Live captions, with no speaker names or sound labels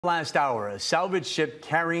Last hour, a salvage ship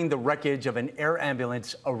carrying the wreckage of an air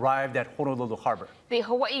ambulance arrived at Honolulu Harbor. The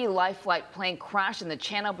Hawaii Life Flight plane crashed in the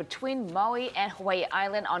channel between Maui and Hawaii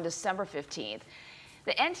Island on December 15th.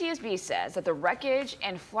 The NTSB says that the wreckage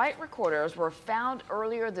and flight recorders were found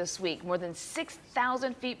earlier this week, more than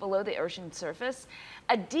 6,000 feet below the ocean surface.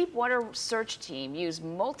 A deep water search team used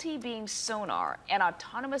multi-beam sonar and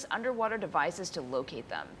autonomous underwater devices to locate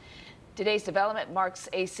them. Today's development marks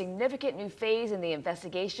a significant new phase in the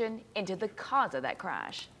investigation into the cause of that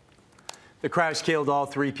crash. The crash killed all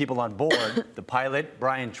three people on board, the pilot,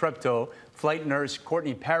 Brian Treptow, flight nurse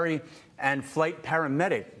Courtney Perry, and flight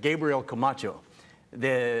paramedic Gabriel Camacho.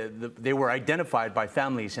 They were identified by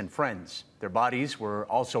families and friends. Their bodies were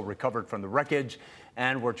also recovered from the wreckage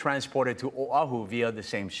and were transported to Oahu via the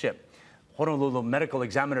same ship. Honolulu Medical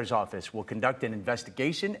Examiner's Office will conduct an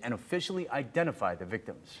investigation and officially identify the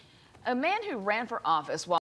victims. A man who ran for office while